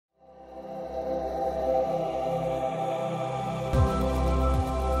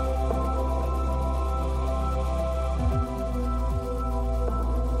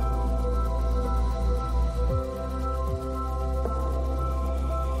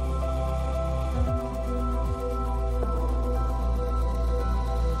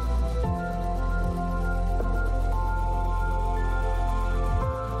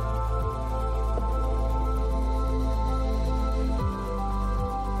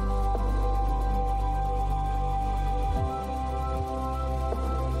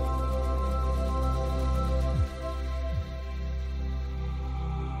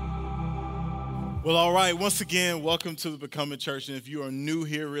Well, all right. Once again, welcome to the Becoming Church. And if you are new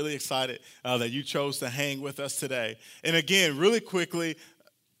here, really excited that you chose to hang with us today. And again, really quickly,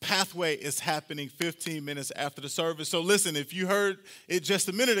 Pathway is happening 15 minutes after the service. So listen, if you heard it just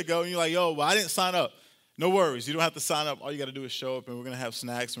a minute ago and you're like, yo, well, I didn't sign up. No worries. You don't have to sign up. All you got to do is show up, and we're going to have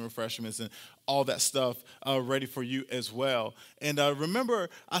snacks and refreshments and all that stuff ready for you as well. And remember,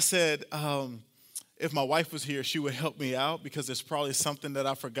 I said, if my wife was here, she would help me out because there's probably something that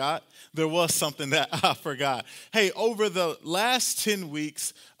I forgot. There was something that I forgot. Hey, over the last 10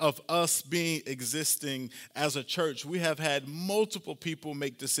 weeks of us existing as a church, we have had multiple people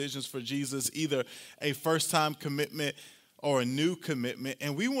make decisions for Jesus, either a first-time commitment or a new commitment,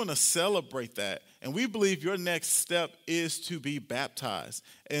 and we want to celebrate that. And we believe your next step is to be baptized.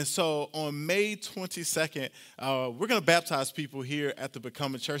 And so on May 22nd, we're going to baptize people here at the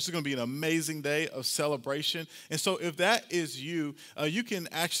Becoming Church. It's going to be an amazing day of celebration. And so if that is you, you can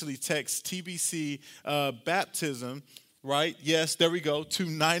actually text TBC baptism, right? Yes, there we go, to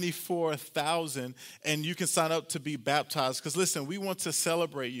 94,000, and you can sign up to be baptized. Because listen, we want to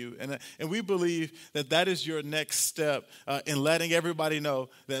celebrate you, and we believe that that is your next step in letting everybody know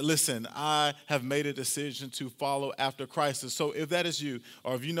that, listen, I have made a decision to follow after Christ. And so if that is you,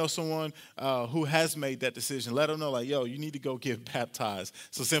 or if you know someone who has made that decision, let them know, like, yo, you need to go get baptized.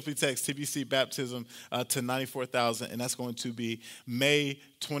 So simply text TBC baptism to 94,000, and that's going to be May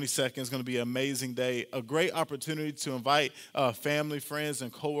 22nd. It's going to be an amazing day, a great opportunity to invite family, friends,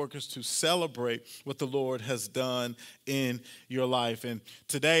 and coworkers to celebrate what the Lord has done in your life. And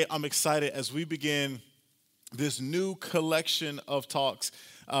today I'm excited as we begin this new collection of talks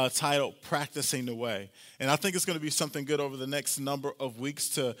titled Practicing the Way. And I think it's going to be something good over the next number of weeks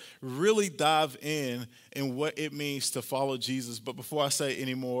to really dive in what it means to follow Jesus. But before I say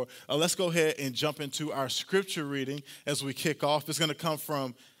any more, let's go ahead and jump into our scripture reading as we kick off. It's going to come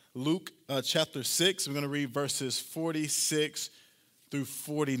from Luke chapter 6. We're going to read verses 46 through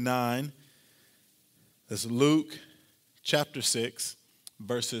 49. That's Luke chapter 6,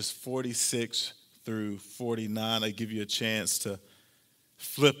 verses 46 through 49. I give you a chance to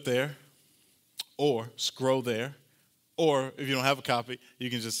flip there or scroll there, or if you don't have a copy, you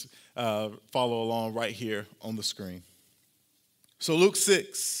can just follow along right here on the screen. So Luke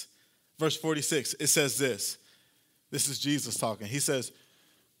 6, verse 46, it says this. This is Jesus talking. He says,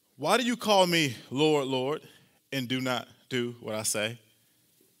 "Why do you call me Lord, Lord, and do not do what I say?"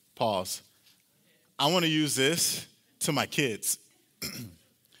 Pause. I want to use this to my kids.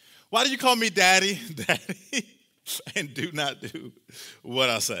 Why do you call me Daddy, Daddy, and do not do what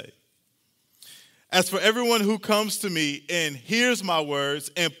I say? As for everyone who comes to me and hears my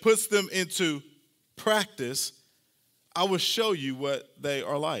words and puts them into practice, I will show you what they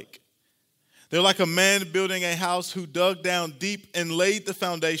are like. They're like a man building a house who dug down deep and laid the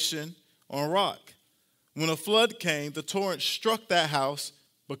foundation on rock. When a flood came, the torrent struck that house,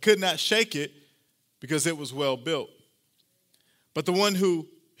 but could not shake it because it was well built. But the one who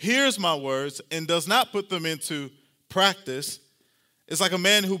hears my words and does not put them into practice is like a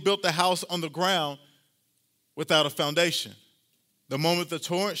man who built the house on the ground without a foundation. The moment the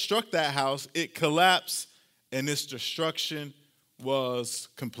torrent struck that house, it collapsed and its destruction was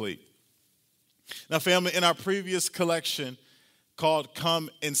complete. Now, family, in our previous collection called Come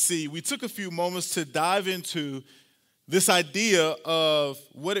and See, we took a few moments to dive into this idea of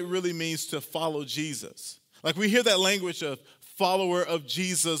what it really means to follow Jesus. Like, we hear that language of follower of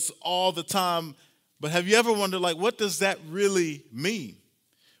Jesus all the time, but have you ever wondered, like, what does that really mean?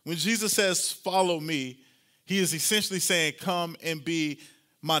 When Jesus says, follow me, he is essentially saying, come and be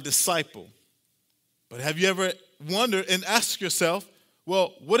my disciple. But have you ever wondered and asked yourself,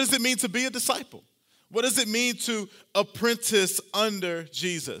 well, what does it mean to be a disciple? What does it mean to apprentice under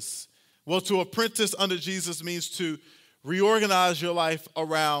Jesus? Well, to apprentice under Jesus means to reorganize your life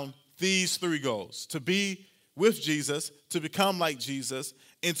around these three goals: to be with Jesus, to become like Jesus,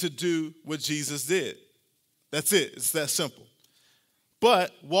 and to do what Jesus did. That's it. It's that simple.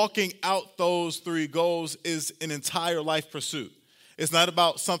 But walking out those three goals is an entire life pursuit. It's not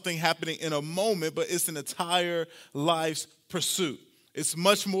about something happening in a moment, but it's an entire life's pursuit. It's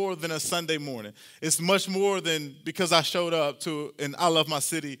much more than a Sunday morning. It's much more than because I showed up to and I love my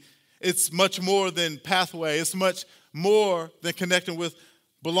city. It's much more than Pathway. It's much more than connecting with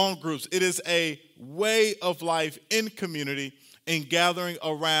belong groups. It is a way of life in community and gathering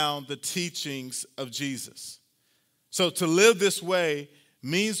around the teachings of Jesus. So to live this way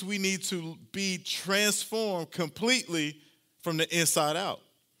means we need to be transformed completely from the inside out.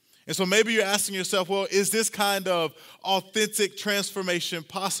 And so maybe you're asking yourself, well, is this kind of authentic transformation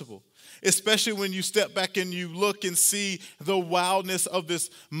possible? Especially when you step back and you look and see the wildness of this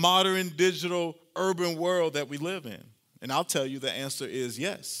modern digital urban world that we live in? And I'll tell you the answer is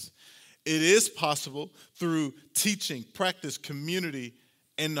yes. It is possible through teaching, practice, community,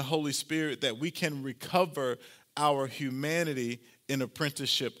 and the Holy Spirit that we can recover our humanity in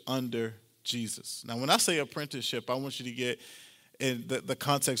apprenticeship under Jesus. Now, when I say apprenticeship, I want you to get in the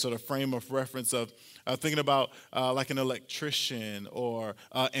context or the frame of reference of thinking about like an electrician or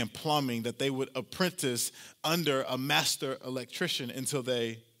in plumbing, that they would apprentice under a master electrician until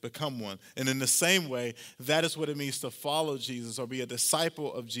they become one. And in the same way, that is what it means to follow Jesus or be a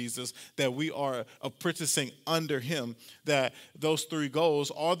disciple of Jesus, that we are apprenticing under him, that those three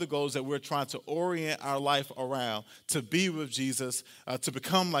goals are the goals that we're trying to orient our life around, to be with Jesus, to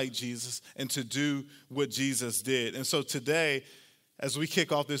become like Jesus, and to do what Jesus did. And so today, as we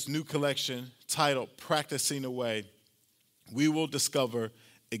kick off this new collection titled Practicing the Way, we will discover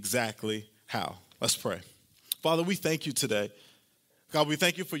exactly how. Let's pray. Father, we thank you today. God, we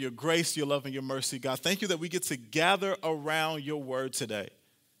thank you for your grace, your love, and your mercy. God, thank you that we get to gather around your word today.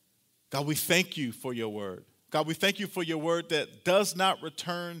 God, we thank you for your word. God, we thank you for your word that does not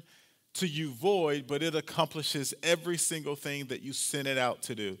return to you void, but it accomplishes every single thing that you sent it out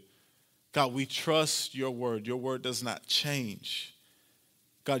to do. God, we trust your word. Your word does not change.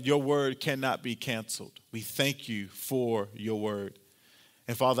 God, your word cannot be canceled. We thank you for your word.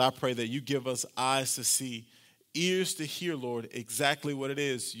 And Father, I pray that you give us eyes to see, ears to hear, Lord, exactly what it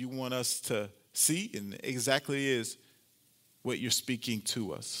is you want us to see, and exactly is what you're speaking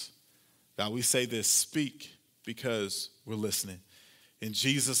to us. God, we say this, speak, because we're listening. In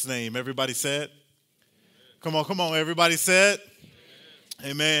Jesus' name, everybody said? Come on, everybody said?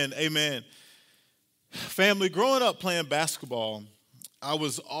 Amen, amen. Family, growing up playing basketball, I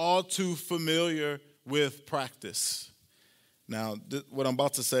was all too familiar with practice. Now, what I'm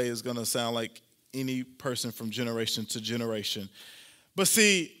about to say is going to sound like any person from generation to generation. But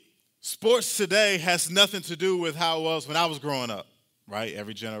see, sports today has nothing to do with how it was when I was growing up, right?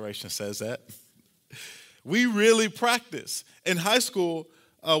 Every generation says that. We really practice. In high school,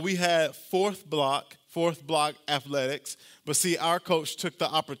 we had fourth block athletics. But see, our coach took the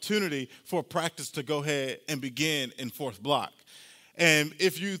opportunity for practice to go ahead and begin in fourth block. And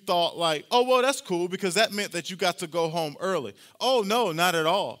if you thought like, oh, well, that's cool because that meant that you got to go home early. Oh, no, not at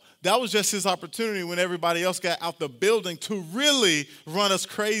all. That was just his opportunity when everybody else got out the building to really run us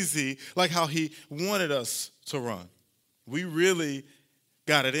crazy like how he wanted us to run. We really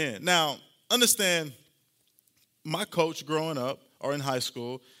got it in. Now, understand, my coach growing up or in high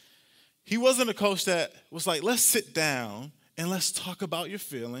school, he wasn't a coach that was like, let's sit down and let's talk about your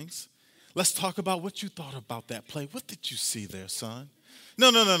feelings. Let's talk about what you thought about that play. What did you see there, son?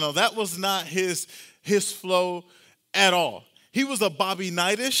 No. That was not his flow at all. He was a Bobby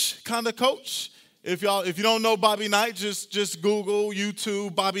Knight-ish kind of coach. If you don't know Bobby Knight, just Google,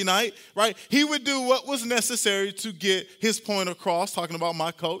 YouTube, Bobby Knight, right? He would do what was necessary to get his point across, talking about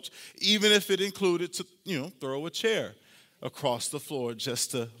my coach, even if it included to, throw a chair across the floor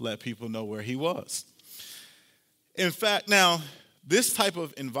just to let people know where he was. In fact, now, this type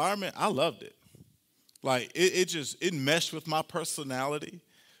of environment, I loved it. Like, it meshed with my personality.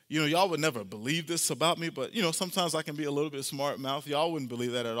 Y'all would never believe this about me, but, sometimes I can be a little bit smart-mouthed. Y'all wouldn't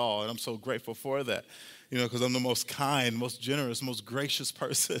believe that at all, and I'm so grateful for that, because I'm the most kind, most generous, most gracious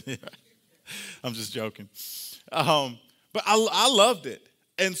person. I'm just joking. But I loved it.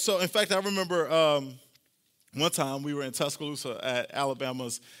 And so, in fact, I remember one time we were in Tuscaloosa at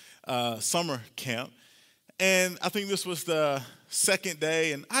Alabama's summer camp, and I think this was the second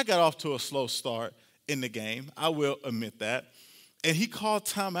day, and I got off to a slow start in the game. I will admit that. And he called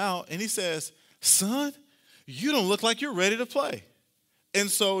timeout, and he says, son, you don't look like you're ready to play. And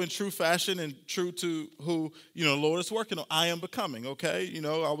so in true fashion and true to who, the Lord is working on, I am becoming, okay?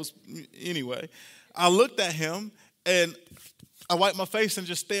 Anyway. I looked at him, and I wiped my face and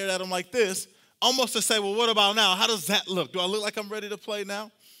just stared at him like this, almost to say, well, what about now? How does that look? Do I look like I'm ready to play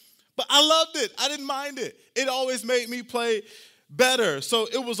now? But I loved it. I didn't mind it. It always made me play better. So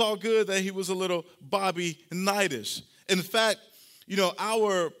it was all good that he was a little Bobby Knight-ish. In fact,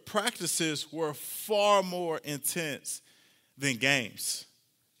 our practices were far more intense than games.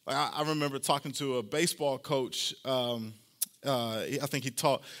 I remember talking to a baseball coach. I think he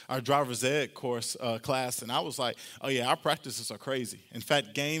taught our driver's ed class, and I was like, oh, yeah, our practices are crazy. In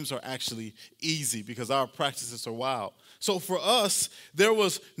fact, games are actually easy because our practices are wild. So for us, there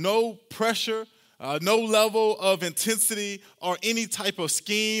was no pressure, no level of intensity or any type of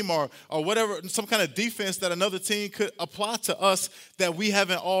scheme or whatever, some kind of defense that another team could apply to us that we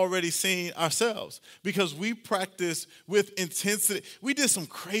haven't already seen ourselves, because we practice with intensity. We did some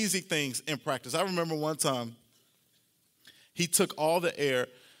crazy things in practice. I remember one time he took all the air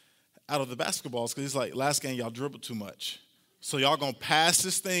out of the basketballs because he's like, last game y'all dribbled too much. So y'all going to pass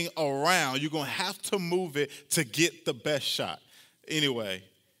this thing around. You're going to have to move it to get the best shot. Anyway,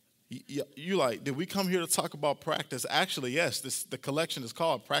 you like, did we come here to talk about practice? Actually, yes, the collection is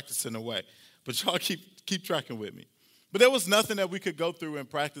called Practice in a Way. But y'all keep tracking with me. But there was nothing that we could go through in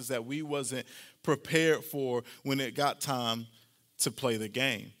practice that we wasn't prepared for when it got time to play the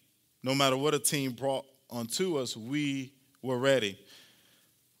game. No matter what a team brought onto us, we were ready.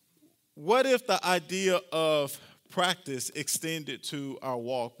 What if the idea of practice extended to our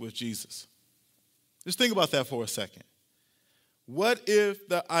walk with Jesus? Just think about that for a second. What if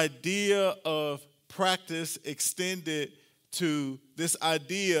the idea of practice extended to this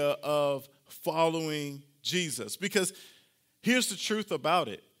idea of following Jesus? Because here's the truth about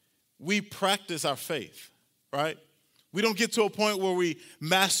it. We practice our faith, right? We don't get to a point where we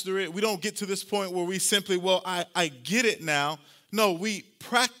master it. We don't get to this point where we simply, I get it now. No, we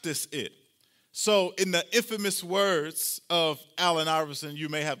practice it. So in the infamous words of Allen Iverson, you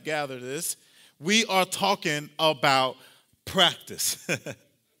may have gathered this, we are talking about practice.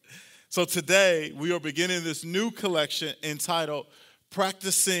 So today we are beginning this new collection entitled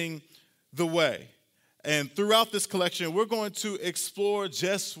Practicing the Way. And throughout this collection, we're going to explore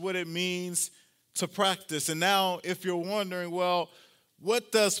just what it means to practice. And now, if you're wondering, well,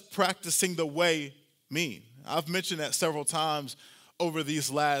 what does practicing the way mean? I've mentioned that several times over these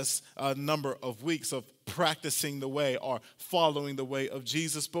last number of weeks of practicing the way or following the way of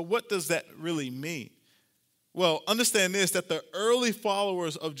Jesus. But what does that really mean? Well, understand this, that the early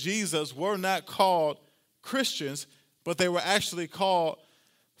followers of Jesus were not called Christians, but they were actually called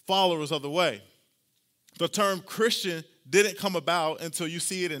followers of the way. The term Christian didn't come about until you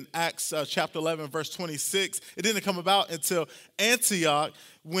see it in Acts chapter 11, verse 26. It didn't come about until Antioch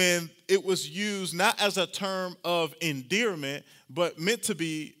when it was used not as a term of endearment, but meant to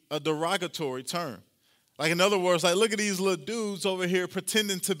be a derogatory term. Like, in other words, like, look at these little dudes over here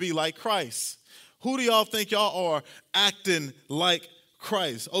pretending to be like Christ. Who do y'all think y'all are acting like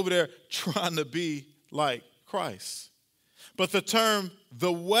Christ? Over there trying to be like Christ. But the term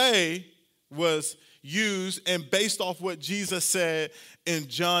the way was used and based off what Jesus said in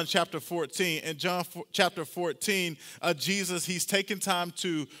John chapter 14. In John chapter 14, Jesus, he's taken time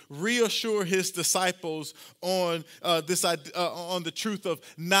to reassure his disciples on on the truth of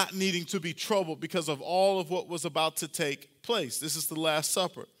not needing to be troubled because of all of what was about to take place. This is the Last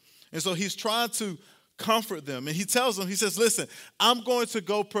Supper. And so he's trying to comfort them. And he tells them, he says, listen, I'm going to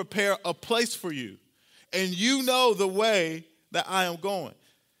go prepare a place for you. And you know the way that I am going.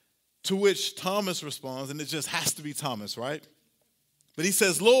 To which Thomas responds, and it just has to be Thomas, right? But he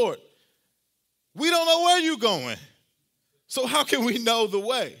says, Lord, we don't know where you're going. So how can we know the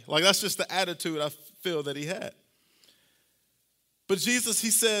way? Like, that's just the attitude I feel that he had. But Jesus,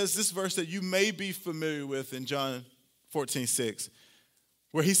 he says this verse that you may be familiar with in John 14:6,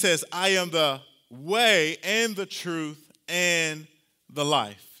 where he says, I am the way and the truth and the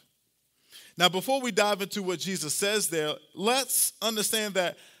life. Now, before we dive into what Jesus says there, let's understand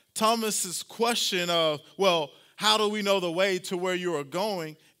that Thomas's question of, well, how do we know the way to where you are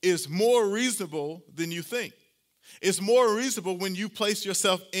going is more reasonable than you think. It's more reasonable when you place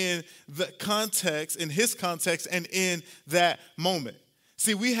yourself in the context, in his context, and in that moment.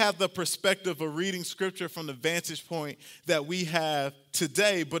 See, we have the perspective of reading scripture from the vantage point that we have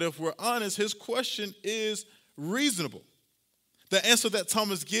today, but if we're honest, his question is reasonable. The answer that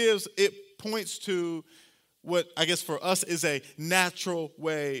Thomas gives, it points to what I guess for us is a natural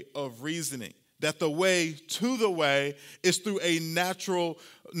way of reasoning. That the way to the way is through a natural,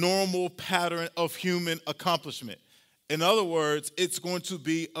 normal pattern of human accomplishment. In other words, it's going to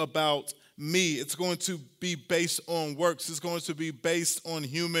be about me. It's going to be based on works. It's going to be based on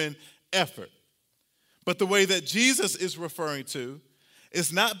human effort. But the way that Jesus is referring to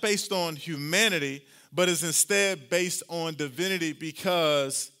is not based on humanity, but is instead based on divinity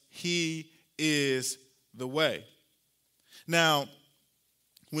because he is the way. Now,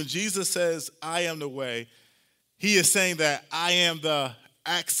 when Jesus says, I am the way, he is saying that I am the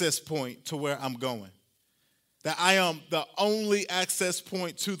access point to where I'm going. That I am the only access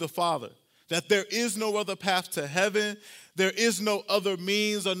point to the Father. That there is no other path to heaven. There is no other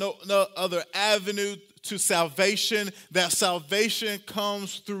means or no other avenue to salvation. That salvation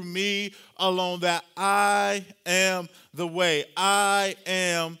comes through me alone. That I am the way. I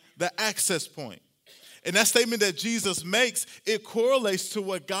am the access point. And that statement that Jesus makes, it correlates to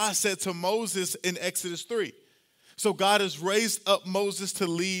what God said to Moses in Exodus 3. So God has raised up Moses to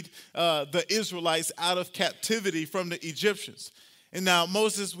lead the Israelites out of captivity from the Egyptians. And now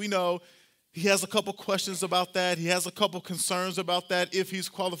Moses, we know, He has a couple questions about that. He has a couple concerns about that. If he's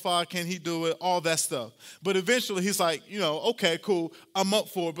qualified, can he do it? All that stuff. But eventually he's like, okay, cool, I'm up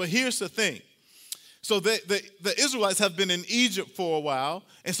for it. But here's the thing. So the Israelites have been in Egypt for a while,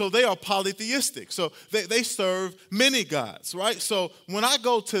 and so they are polytheistic. So they serve many gods, right? So when I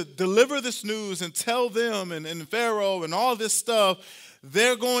go to deliver this news and tell them and Pharaoh and all this stuff,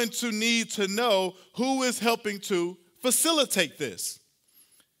 they're going to need to know who is helping to facilitate this.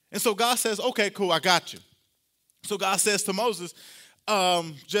 And so God says, okay, cool, I got you. So God says to Moses,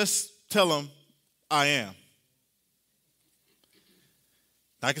 just tell them I am.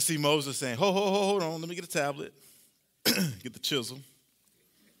 I can see Moses saying, hold on, let me get a tablet, get the chisel.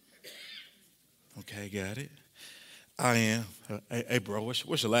 Okay, got it. I am. Hey, bro, what's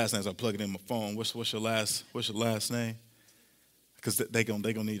your last name? As I plug it in my phone, what's your last name? Because they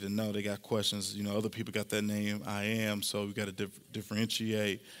gonna need to know. They got questions. Other people got that name, I am, so we got to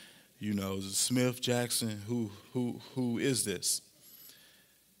differentiate. Is it Smith, Jackson? Who is this?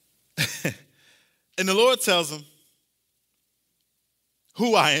 And the Lord tells him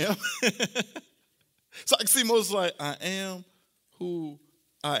who I am. So I can see Moses like, I am who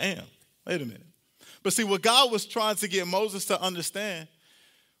I am. Wait a minute. But see, what God was trying to get Moses to understand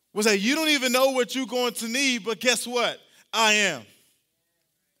was that you don't even know what you're going to need, but guess what? I am.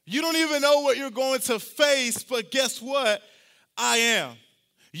 You don't even know what you're going to face, but guess what? I am.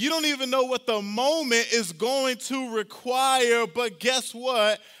 You don't even know what the moment is going to require, but guess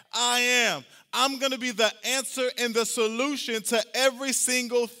what? I am. I'm going to be the answer and the solution to every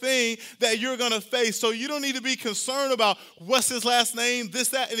single thing that you're going to face. So you don't need to be concerned about what's his last name, this,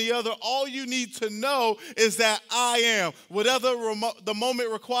 that, and the other. All you need to know is that I am. Whatever the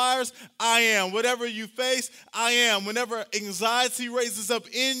moment requires, I am. Whatever you face, I am. Whenever anxiety raises up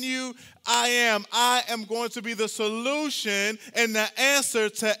in you, I am. I am going to be the solution and the answer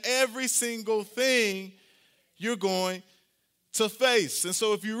to every single thing you're going to face. And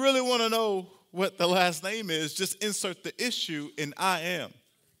so if you really want to know what the last name is, just insert the issue in I am.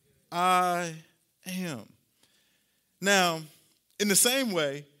 I am. Now, in the same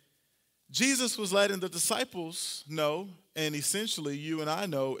way, Jesus was letting the disciples know, and essentially you and I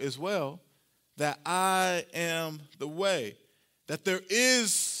know as well, that I am the way, that there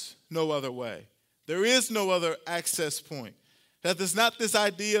is no other way. There is no other access point. That there's not this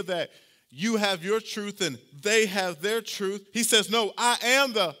idea that you have your truth and they have their truth. He says, no, I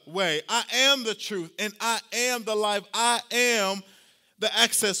am the way. I am the truth and I am the life. I am the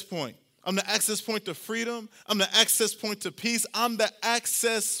access point. I'm the access point to freedom. I'm the access point to peace. I'm the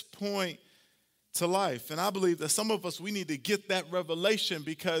access point to life. And I believe that some of us, we need to get that revelation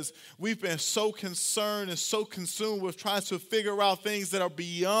because we've been so concerned and so consumed with trying to figure out things that are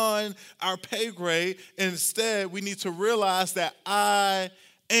beyond our pay grade. Instead, we need to realize that I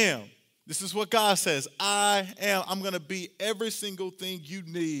am. This is what God says. I am. I'm going to be every single thing you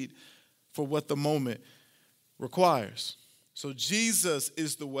need for what the moment requires. So Jesus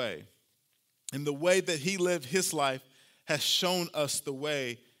is the way. And the way that he lived his life has shown us the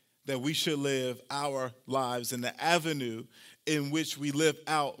way that we should live our lives. And the avenue in which we live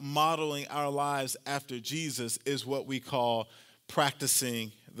out modeling our lives after Jesus is what we call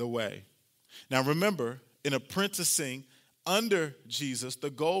practicing the way. Now remember, in apprenticing under Jesus, the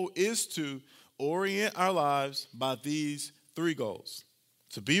goal is to orient our lives by these three goals: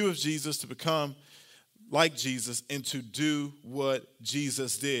 to be with Jesus, to become like Jesus, and to do what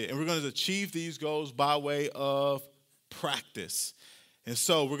Jesus did. And we're going to achieve these goals by way of practice. And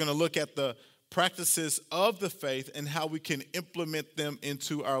so we're going to look at the practices of the faith and how we can implement them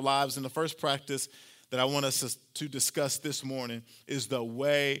into our lives. And the first practice that I want us to discuss this morning is the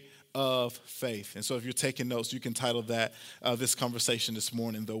way of faith. And so if you're taking notes, you can title that this conversation this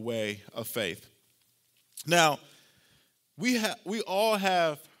morning, The Way of Faith. Now, we all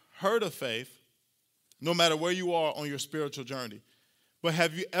have heard of faith, no matter where you are on your spiritual journey. But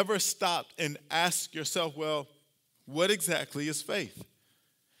have you ever stopped and asked yourself, well, what exactly is faith?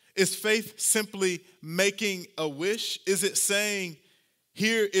 Is faith simply making a wish? Is it saying,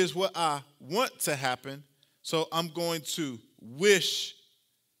 here is what I want to happen, so I'm going to wish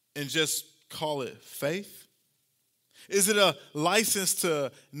and just call it faith? Is it a license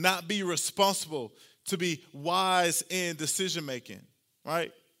to not be responsible, to be wise in decision making,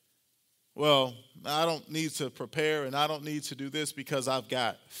 right? Well, I don't need to prepare and I don't need to do this because I've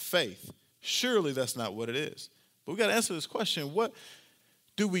got faith. Surely that's not what it is. But we got to answer this question: what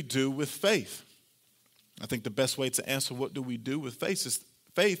do we do with faith? I think the best way to answer what do we do with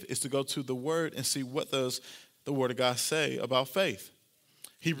faith is to go to the Word and see what does the Word of God say about faith.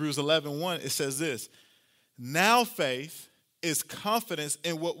 Hebrews 11:1, it says this: now faith is confidence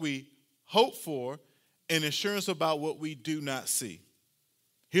in what we hope for, and assurance about what we do not see.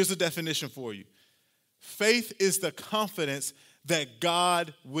 Here's the definition for you. Faith is the confidence that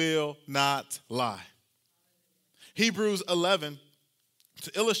God will not lie. Hebrews 11,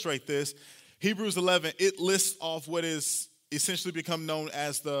 to illustrate this, Hebrews 11, it lists off what is essentially become known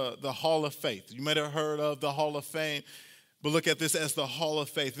as the Hall of Faith. You might have heard of the Hall of Fame, but look at this as the Hall of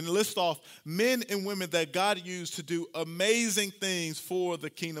Faith. And it lists off men and women that God used to do amazing things for the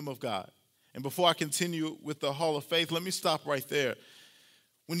kingdom of God. And before I continue with the Hall of Faith, let me stop right there.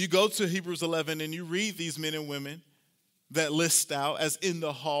 When you go to Hebrews 11 and you read these men and women that list out as in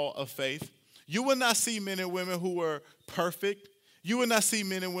the Hall of Faith, you will not see men and women who were perfect. You will not see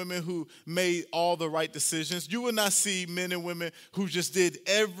men and women who made all the right decisions. You will not see men and women who just did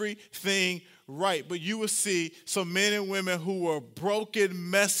everything right. But you will see some men and women who were broken,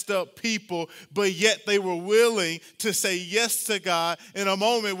 messed up people, but yet they were willing to say yes to God in a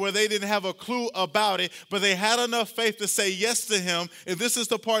moment where they didn't have a clue about it, but they had enough faith to say yes to him. And this is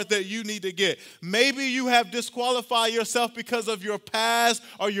the part that you need to get. Maybe you have disqualified yourself because of your past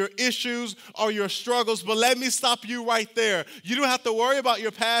or your issues or your struggles, but let me stop you right there. You don't have to worry about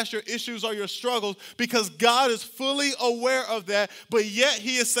your past, your issues, or your struggles because God is fully aware of that, but yet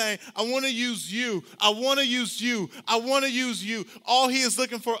he is saying, I want to use you. I want to use you. I want to use you. All he is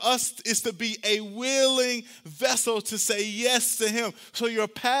looking for us is to be a willing vessel to say yes to him. So your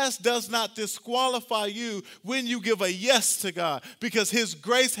past does not disqualify you when you give a yes to God because his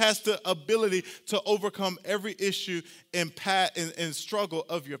grace has the ability to overcome every issue and struggle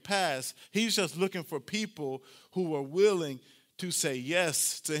of your past. He's just looking for people who are willing to say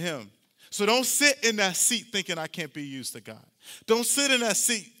yes to him. So don't sit in that seat thinking I can't be used to God. Don't sit in that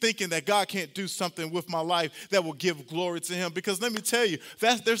seat thinking that God can't do something with my life that will give glory to him. Because let me tell you,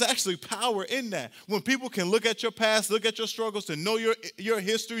 there's actually power in that. When people can look at your past, look at your struggles, to know your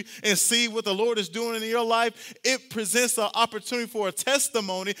history and see what the Lord is doing in your life, it presents an opportunity for a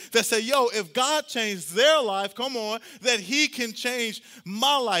testimony that say, yo, if God changed their life, come on, that he can change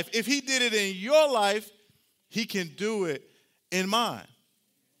my life. If he did it in your life, he can do it in mine.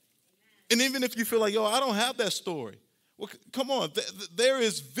 And even if you feel like, yo, I don't have that story. Well, come on. There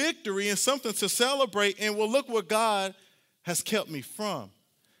is victory and something to celebrate. And well, look what God has kept me from.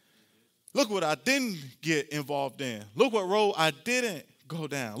 Look what I didn't get involved in. Look what road I didn't go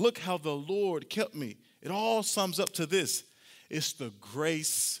down. Look how the Lord kept me. It all sums up to this. It's the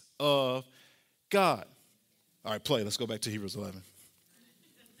grace of God. All right, play. Let's go back to Hebrews 11.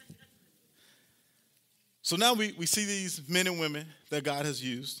 So now we see these men and women that God has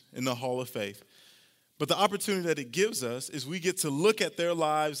used in the Hall of Faith. But the opportunity that it gives us is we get to look at their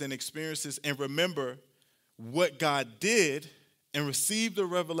lives and experiences and remember what God did and receive the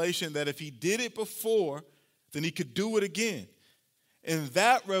revelation that if he did it before, then he could do it again. And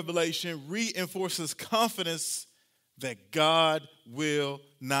that revelation reinforces confidence that God will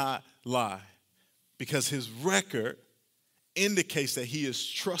not lie because his record indicates that he is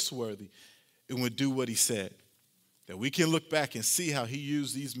trustworthy and would do what he said. That we can look back and see how he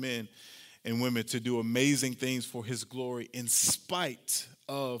used these men and women to do amazing things for his glory in spite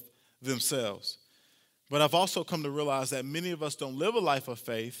of themselves. But I've also come to realize that many of us don't live a life of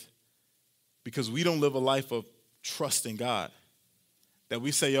faith because we don't live a life of trusting God. That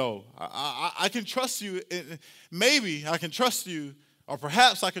we say, oh, I can trust you. Maybe I can trust you, or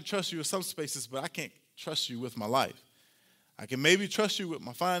perhaps I can trust you in some spaces, but I can't trust you with my life. I can maybe trust you with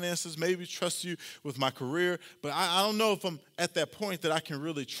my finances, maybe trust you with my career, but I don't know if I'm at that point that I can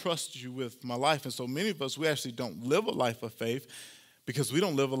really trust you with my life. And so many of us, we actually don't live a life of faith because we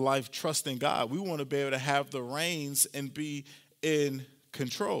don't live a life trusting God. We want to be able to have the reins and be in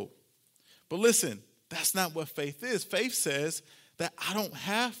control. But listen, that's not what faith is. Faith says that I don't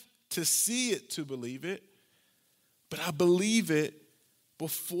have to see it to believe it, but I believe it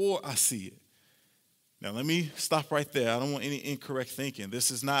before I see it. Now, let me stop right there. I don't want any incorrect thinking. This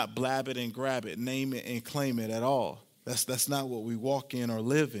is not blab it and grab it, name it and claim it at all. That's not what we walk in or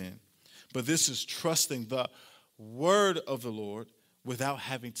live in. But this is trusting the word of the Lord without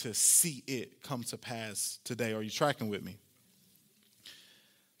having to see it come to pass today. Are you tracking with me?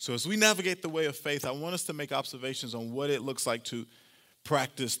 So as we navigate the way of faith, I want us to make observations on what it looks like to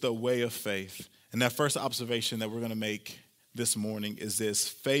practice the way of faith. And that first observation that we're going to make this morning is this: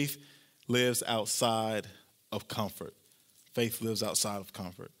 faith lives outside of comfort. Faith lives outside of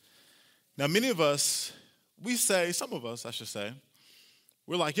comfort. Now, many of us, some of us, I should say,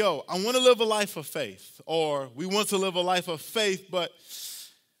 we're like, yo, I want to live a life of faith, or we want to live a life of faith, but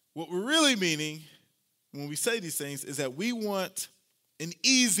what we're really meaning when we say these things is that we want an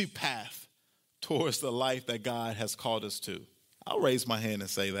easy path towards the life that God has called us to. I'll raise my hand and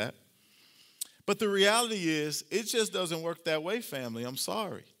say that. But the reality is, it just doesn't work that way, family. I'm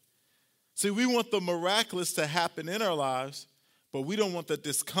sorry. See, we want the miraculous to happen in our lives, but we don't want the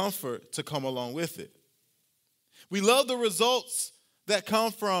discomfort to come along with it. We love the results that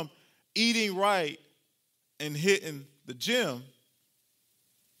come from eating right and hitting the gym,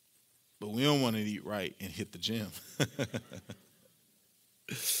 but we don't want to eat right and hit the gym.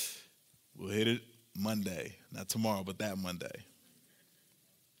 We'll hit it Monday, not tomorrow, but that Monday.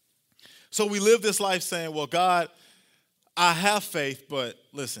 So we live this life saying, well, God, I have faith, but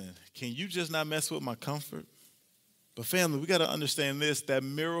listen, can you just not mess with my comfort? But family, we got to understand this, that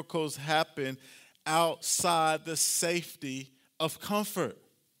miracles happen outside the safety of comfort.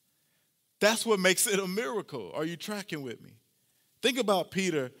 That's what makes it a miracle. Are you tracking with me? Think about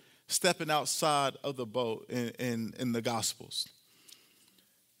Peter stepping outside of the boat in the Gospels.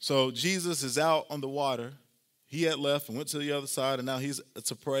 So Jesus is out on the water. He had left and went to the other side, and now he's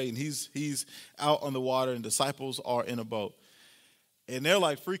to pray, and he's out on the water, and disciples are in a boat. And they're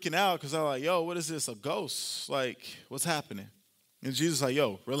like freaking out because they're like, yo, what is this, a ghost? Like, what's happening? And Jesus is like,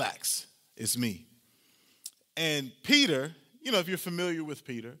 yo, relax, it's me. And Peter, if you're familiar with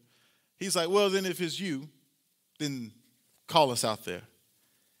Peter, he's like, well, then if it's you, then call us out there.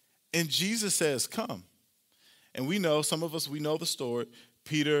 And Jesus says, come. And we know, some of us, we know the story.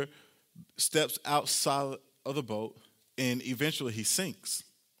 Peter steps outside of the boat, and eventually he sinks.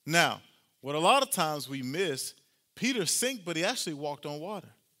 Now, what a lot of times we miss, Peter sank, but he actually walked on water,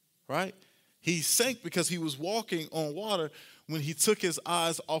 right? He sank because he was walking on water when he took his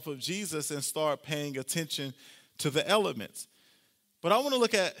eyes off of Jesus and started paying attention to the elements. But I want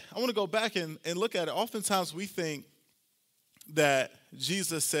to go back and look at it. Oftentimes we think that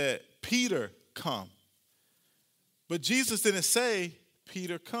Jesus said, Peter, come. But Jesus didn't say,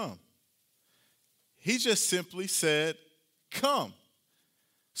 Peter, come. He just simply said, come.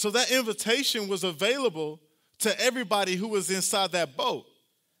 So that invitation was available to everybody who was inside that boat.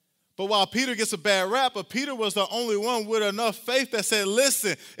 But while Peter gets a bad rap, but Peter was the only one with enough faith that said,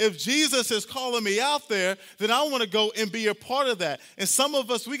 listen, if Jesus is calling me out there, then I want to go and be a part of that. And some of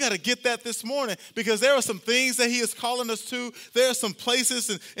us, we got to get that this morning because there are some things that he is calling us to. There are some places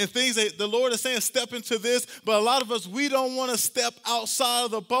and things that the Lord is saying, step into this. But a lot of us, we don't want to step outside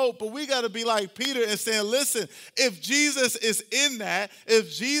of the boat. But we got to be like Peter and saying, listen, if Jesus is in that,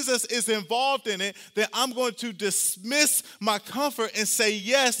 if Jesus is involved in it, then I'm going to dismiss my comfort and say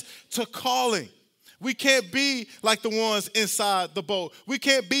yes to calling. We can't be like the ones inside the boat. We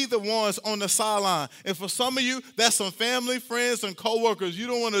can't be the ones on the sideline. And for some of you, that's some family, friends, and coworkers. You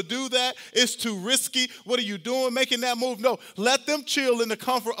don't want to do that. It's too risky. What are you doing making that move? No, let them chill in the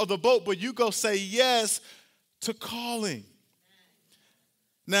comfort of the boat, but you go say yes to calling.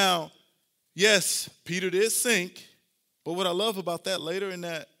 Now, yes, Peter did sink, but what I love about that later in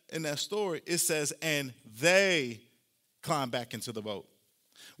that story, it says, and they climbed back into the boat.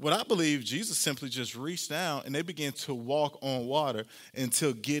 What I believe, Jesus simply just reached down and they began to walk on water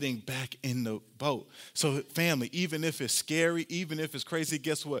until getting back in the boat. So family, even if it's scary, even if it's crazy,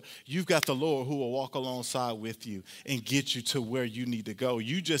 guess what? You've got the Lord who will walk alongside with you and get you to where you need to go.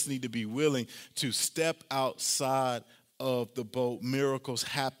 You just need to be willing to step outside of the boat. Miracles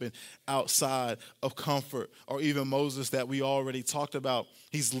happen outside of comfort. Or even Moses that we already talked about.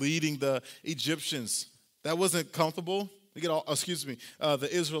 He's leading the Egyptians. That wasn't comfortable. The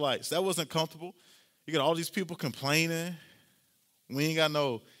Israelites. That wasn't comfortable. You got all these people complaining. We ain't got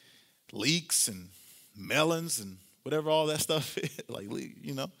no leeks and melons and whatever all that stuff is.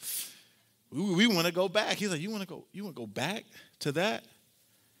 We want to go back. He's like, you want to go back to that?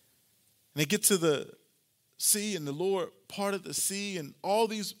 And they get to the sea and the Lord parted the sea and all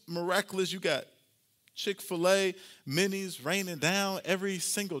these miraculous, you got Chick-fil-A, minis raining down every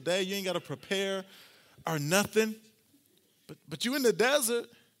single day. You ain't got to prepare or nothing. But you in the desert,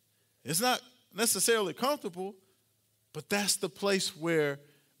 it's not necessarily comfortable, but that's the place where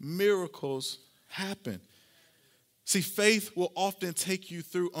miracles happen. See, faith will often take you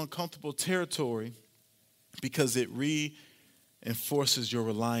through uncomfortable territory because it reinforces your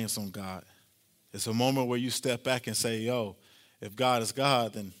reliance on God. It's a moment where you step back and say, yo, if God is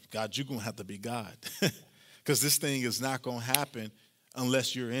God, then God, you're going to have to be God. Because this thing is not going to happen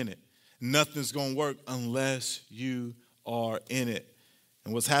unless you're in it. Nothing's going to work unless you are in it.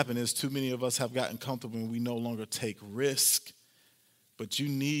 And what's happened is too many of us have gotten comfortable and we no longer take risk. But you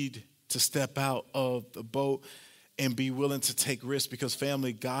need to step out of the boat and be willing to take risks because,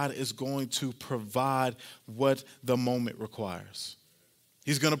 family, God is going to provide what the moment requires.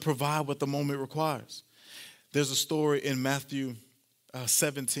 He's going to provide what the moment requires. There's a story in Matthew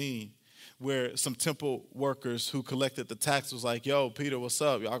 17 where some temple workers who collected the tax was like, yo, Peter, what's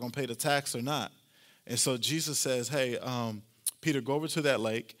up? Y'all going to pay the tax or not? And so Jesus says, hey, Peter, go over to that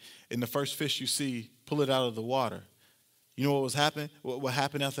lake, and the first fish you see, pull it out of the water. You know what was happening? What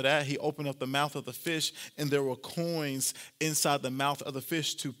happened after that? He opened up the mouth of the fish, and there were coins inside the mouth of the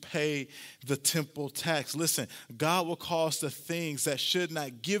fish to pay the temple tax. Listen, God will cause the things that should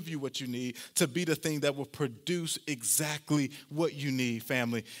not give you what you need to be the thing that will produce exactly what you need,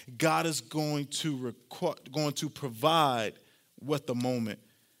 family. God is going to provide what the moment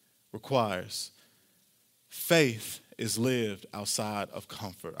requires. Faith is lived outside of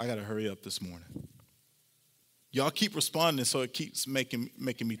comfort. I got to hurry up this morning. Y'all keep responding so it keeps making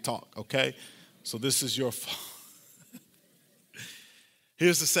me talk, okay? So this is your fault.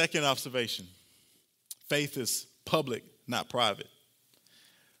 Here's the second observation. Faith is public, not private.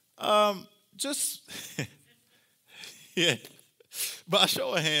 Yeah. By a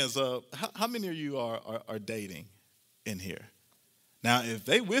show of hands, how many of you are dating in here? Now, if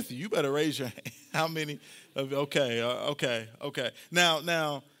they with you, you better raise your hand. How many of you? Okay.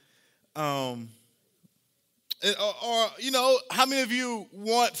 Now, or, how many of you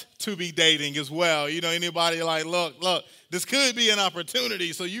want to be dating as well? Anybody like, look, this could be an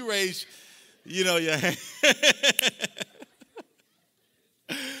opportunity. So you raise, your hand.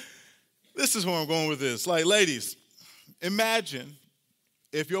 This is where I'm going with this. Like, ladies, imagine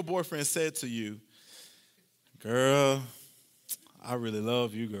if your boyfriend said to you, girl, I really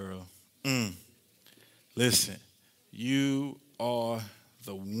love you, girl. Listen, you are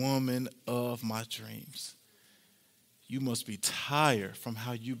the woman of my dreams. You must be tired from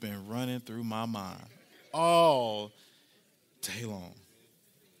how you've been running through my mind all day long.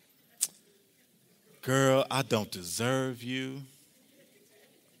 Girl, I don't deserve you.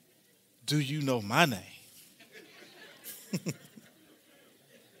 Do you know my name?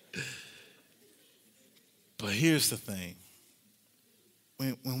 But here's the thing.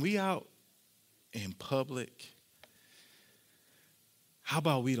 When we out in public, how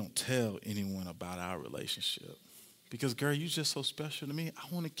about we don't tell anyone about our relationship? Because, girl, you just so special to me.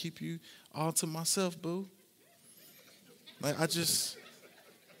 I want to keep you all to myself, boo. Like, I just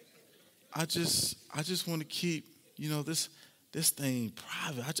want to keep, this thing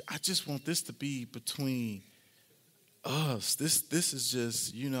private. I just want this to be between us. This is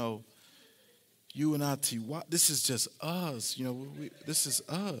just, you and I, T.Y. This is just us. This is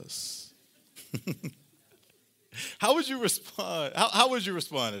us. How would you respond? How would you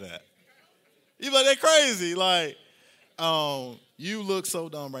respond to that? You like, they're crazy. Like, you look so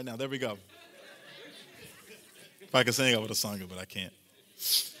dumb right now. There we go. If I could sing, I would have sung it, but I can't.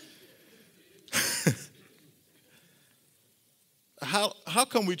 How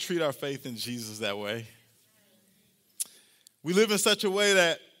come we treat our faith in Jesus that way? We live in such a way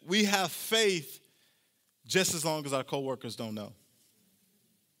that we have faith just as long as our coworkers don't know.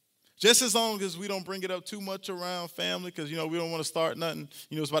 Just as long as we don't bring it up too much around family, because, we don't want to start nothing.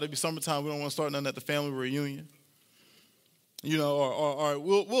 It's about to be summertime. We don't want to start nothing at the family reunion. Or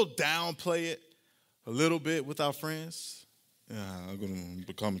we'll downplay it a little bit with our friends. Yeah, I'm going to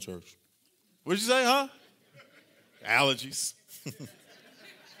become a church. What'd you say, huh? Allergies.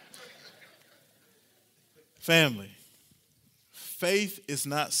 Family, faith is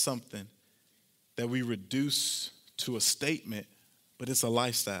not something that we reduce to a statement, but it's a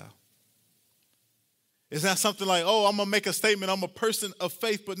lifestyle. It's not something like, oh, I'm going to make a statement, I'm a person of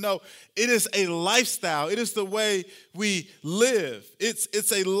faith, but no, it is a lifestyle. It is the way we live.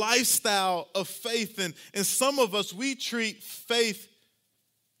 It's a lifestyle of faith, and some of us, we treat faith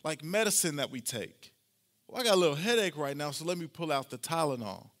like medicine that we take. Well, I got a little headache right now, so let me pull out the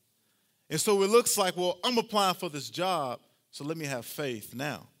Tylenol. And so it looks like, well, I'm applying for this job, so let me have faith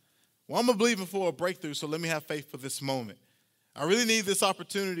now. Well, I'm believing for a breakthrough, so let me have faith for this moment. I really need this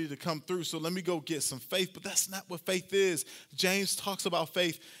opportunity to come through, so let me go get some faith. But that's not what faith is. James talks about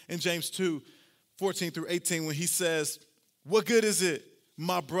faith in James 2, 14 through 18, when he says, what good is it,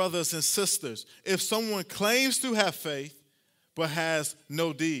 my brothers and sisters, if someone claims to have faith but has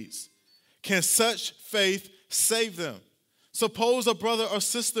no deeds? Can such faith save them? Suppose a brother or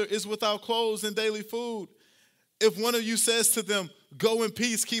sister is without clothes and daily food. If one of you says to them, go in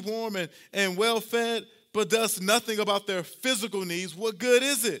peace, keep warm and well fed, but does nothing about their physical needs, what good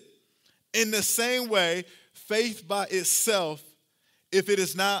is it? In the same way, faith by itself, if it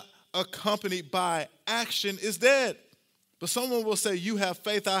is not accompanied by action, is dead. But someone will say, you have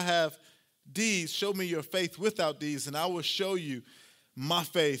faith, I have deeds. Show me your faith without deeds, and I will show you my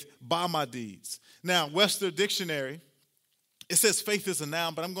faith by my deeds. Now, Webster Dictionary, it says faith is a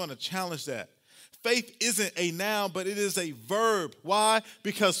noun, but I'm going to challenge that. Faith isn't a noun, but it is a verb. Why?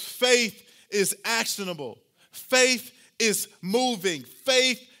 Because faith is actionable. Faith is moving.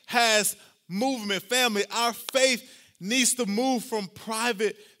 Faith has movement. Family, our faith needs to move from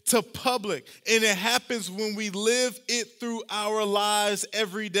private to public. And it happens when we live it through our lives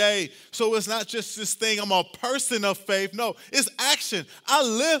every day. So it's not just this thing, I'm a person of faith. No, it's action. I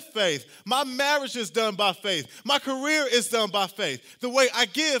live faith. My marriage is done by faith. My career is done by faith. The way I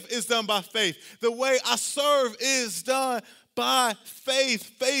give is done by faith. The way I serve is done by faith.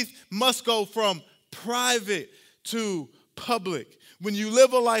 Faith must go from private to public. When you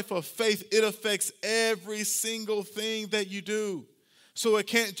live a life of faith, it affects every single thing that you do. So it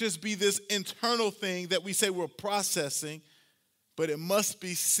can't just be this internal thing that we say we're processing, but it must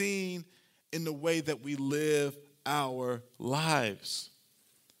be seen in the way that we live our lives.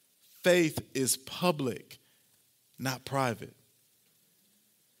 Faith is public, not private.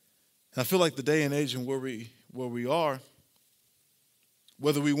 And I feel like the day and age and where we are,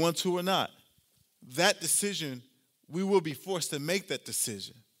 whether we want to or not, that decision, we will be forced to make that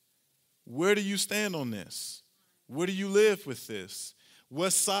decision. Where do you stand on this? Where do you live with this?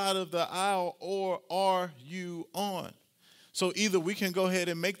 What side of the aisle or are you on? So either we can go ahead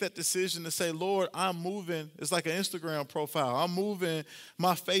and make that decision to say, Lord, I'm moving. It's like an Instagram profile. I'm moving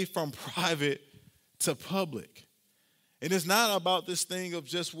my faith from private to public. And it's not about this thing of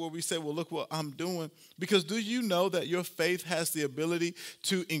just where we say, well, look what I'm doing. Because do you know that your faith has the ability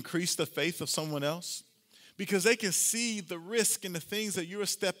to increase the faith of someone else? Because they can see the risk and the things that you're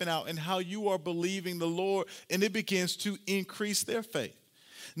stepping out and how you are believing the Lord, and it begins to increase their faith.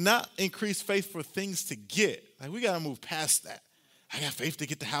 Not increase faith for things to get. Like, we got to move past that. I got faith to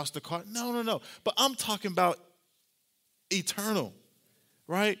get the house, the car. No. But I'm talking about eternal,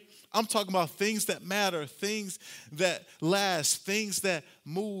 right? I'm talking about things that matter, things that last, things that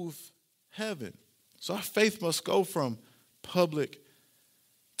move heaven. So our faith must go from public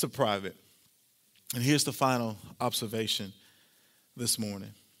to private. And here's the final observation this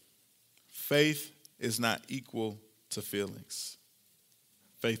morning. Faith is not equal to feelings.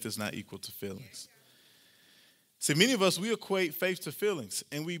 Faith is not equal to feelings. See, many of us, we equate faith to feelings,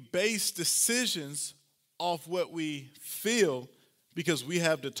 and we base decisions off what we feel because we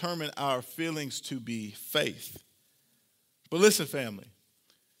have determined our feelings to be faith. But listen, family.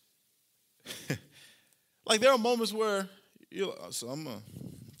 Like, there are moments where, so I'm going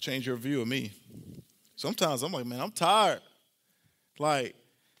to change your view of me. Sometimes I'm like, man, I'm tired. Like,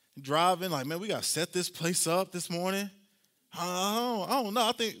 driving, like, man, we got to set this place up this morning. I don't know.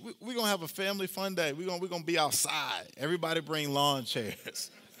 I think we're going to have a family fun day. We're going to be outside. Everybody bring lawn chairs.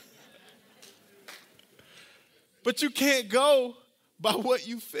 But you can't go by what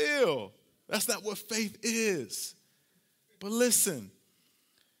you feel. That's not what faith is. But listen,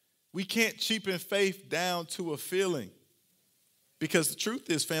 we can't cheapen faith down to a feeling. Because the truth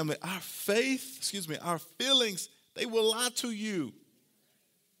is, family, our feelings, they will lie to you.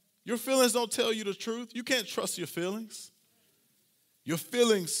 Your feelings don't tell you the truth. You can't trust your feelings. Your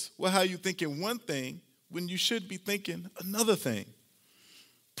feelings will have you thinking one thing when you should be thinking another thing.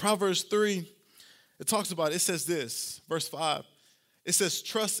 Proverbs 3, it talks about, it says this, verse 5. It says,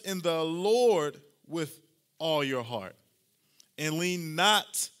 trust in the Lord with all your heart and lean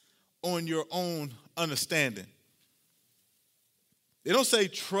not on your own understanding. They don't say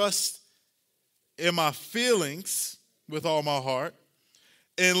trust in my feelings with all my heart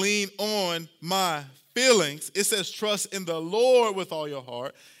and lean on my feelings. It says trust in the Lord with all your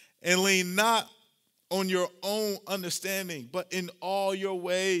heart and lean not on your own understanding, but in all your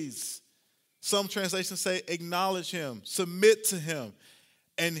ways. Some translations say acknowledge him, submit to him,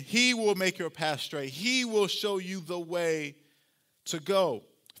 and he will make your path straight. He will show you the way to go.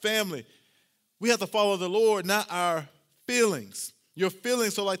 Family, we have to follow the Lord, not our feelings. Your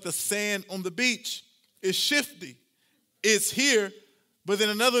feelings are like the sand on the beach. It's shifty. It's here, but then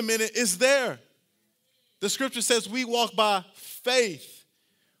another minute it's there. The scripture says we walk by faith.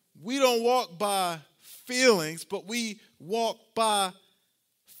 We don't walk by feelings, but we walk by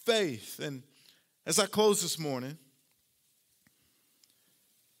faith. And as I close this morning,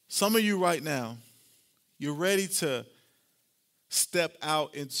 some of you right now, you're ready to step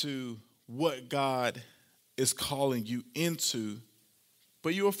out into what God is calling you into,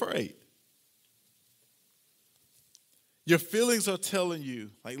 but you're afraid. Your feelings are telling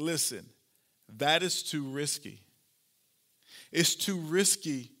you, like, listen, that is too risky. It's too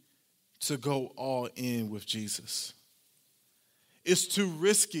risky to go all in with Jesus. It's too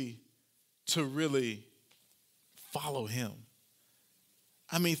risky to really follow him.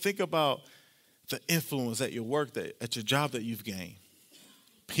 I mean, think about the influence at your work, at your job that you've gained.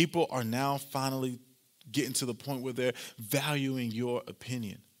 People are now finally getting to the point where they're valuing your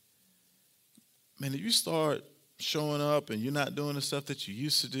opinion. Man, if you start showing up and you're not doing the stuff that you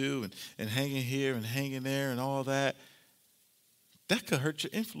used to do and hanging here and hanging there and all that, that could hurt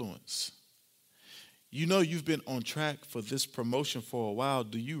your influence. You know you've been on track for this promotion for a while.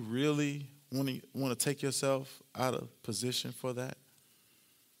 Do you really want to take yourself out of position for that?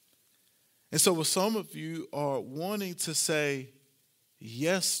 And so what some of you are wanting to say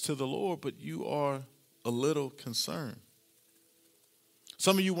yes to the Lord, but you are a little concerned.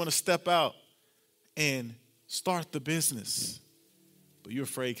 Some of you want to step out and start the business, but you're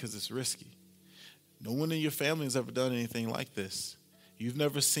afraid because it's risky. No one in your family has ever done anything like this. You've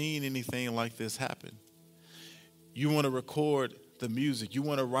never seen anything like this happen. You want to record the music. You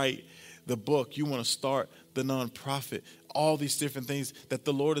want to write the book. You want to start the nonprofit. All these different things that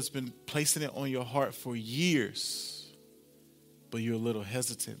the Lord has been placing it on your heart for years. But you're a little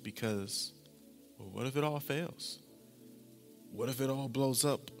hesitant because, well, what if it all fails? What if it all blows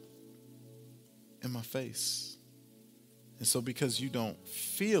up in my face? And so because you don't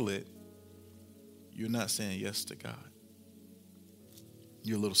feel it, you're not saying yes to God.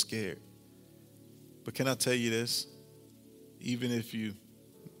 You're a little scared. But can I tell you this? Even if you're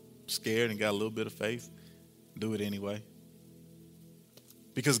scared and got a little bit of faith, do it anyway.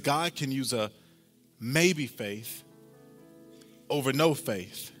 Because God can use a maybe faith over no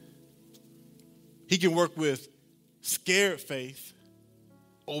faith. He can work with scared faith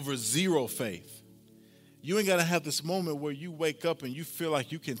over zero faith. You ain't got to have this moment where you wake up and you feel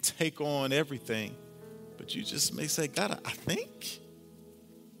like you can take on everything. But you just may say, God, I think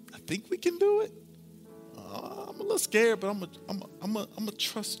we can do it. I'm a little scared, but I'm gonna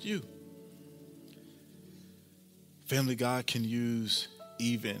trust you. Family, God can use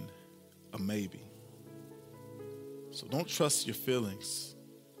even a maybe. So don't trust your feelings,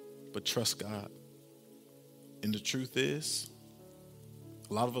 but trust God. And the truth is,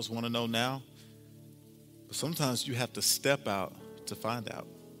 a lot of us want to know now, but sometimes you have to step out to find out.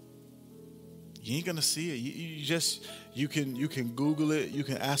 You ain't gonna see it. You can Google it, you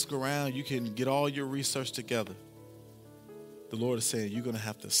can ask around, you can get all your research together. The Lord is saying you're gonna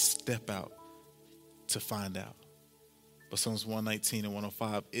have to step out to find out. But Psalms 119 and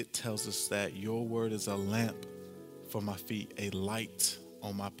 105, it tells us that your word is a lamp for my feet, a light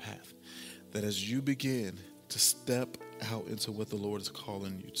on my path. That as you begin to step out into what the Lord is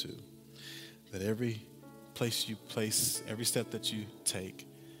calling you to, that every place you place, every step that you take,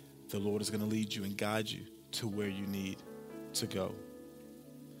 the Lord is going to lead you and guide you to where you need to go.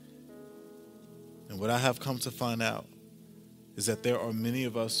 And what I have come to find out is that there are many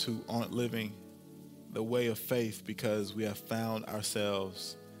of us who aren't living the way of faith because we have found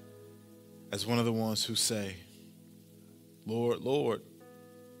ourselves as one of the ones who say, Lord, Lord,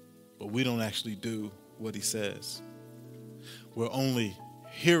 but we don't actually do what he says. We're only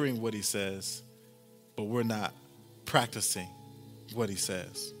hearing what he says, but we're not practicing what he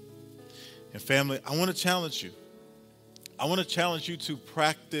says. And family, I want to challenge you. I want to challenge you to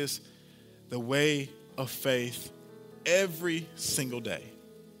practice the way of faith every single day.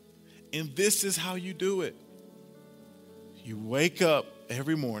 And this is how you do it. You wake up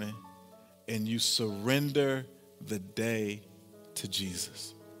every morning and you surrender the day to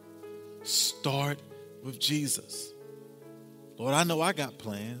Jesus. Start with Jesus. Lord, I know I got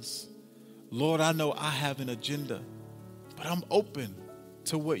plans. Lord, I know I have an agenda, but I'm open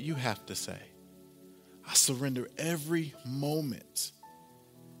to what you have to say. I surrender every moment.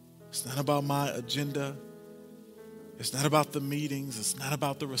 It's not about my agenda. It's not about the meetings. It's not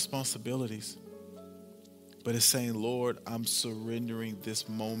about the responsibilities. But it's saying, Lord, I'm surrendering this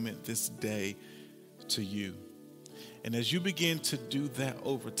moment, this day to you. And as you begin to do that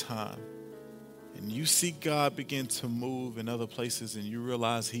over time, and you see God begin to move in other places and you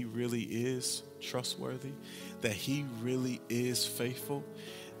realize he really is trustworthy, that he really is faithful,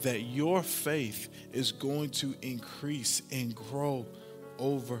 that your faith is going to increase and grow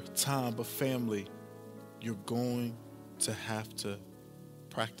over time. But family, you're going to have to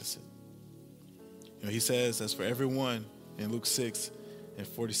practice it. You know, he says, as for everyone, in Luke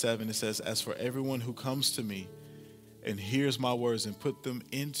 6:47, it says, as for everyone who comes to me and hears my words and put them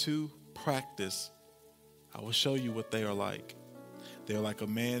into practice, I will show you what they are like. They are like a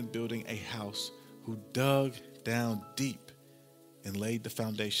man building a house who dug down deep and laid the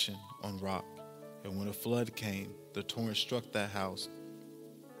foundation on rock. And when a flood came, the torrent struck that house,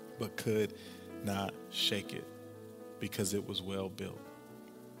 but could not shake it because it was well built.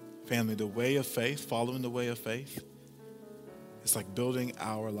 Family, the way of faith, following the way of faith, it's like building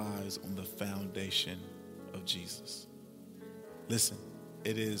our lives on the foundation of Jesus. Listen,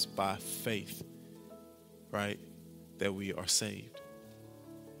 it is by faith, right, that we are saved.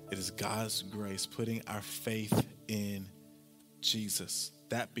 It is God's grace, putting our faith in Jesus.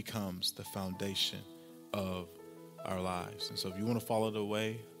 That becomes the foundation of our lives. And so if you want to follow the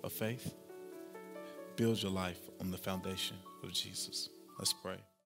way of faith, build your life on the foundation of Jesus. Let's pray.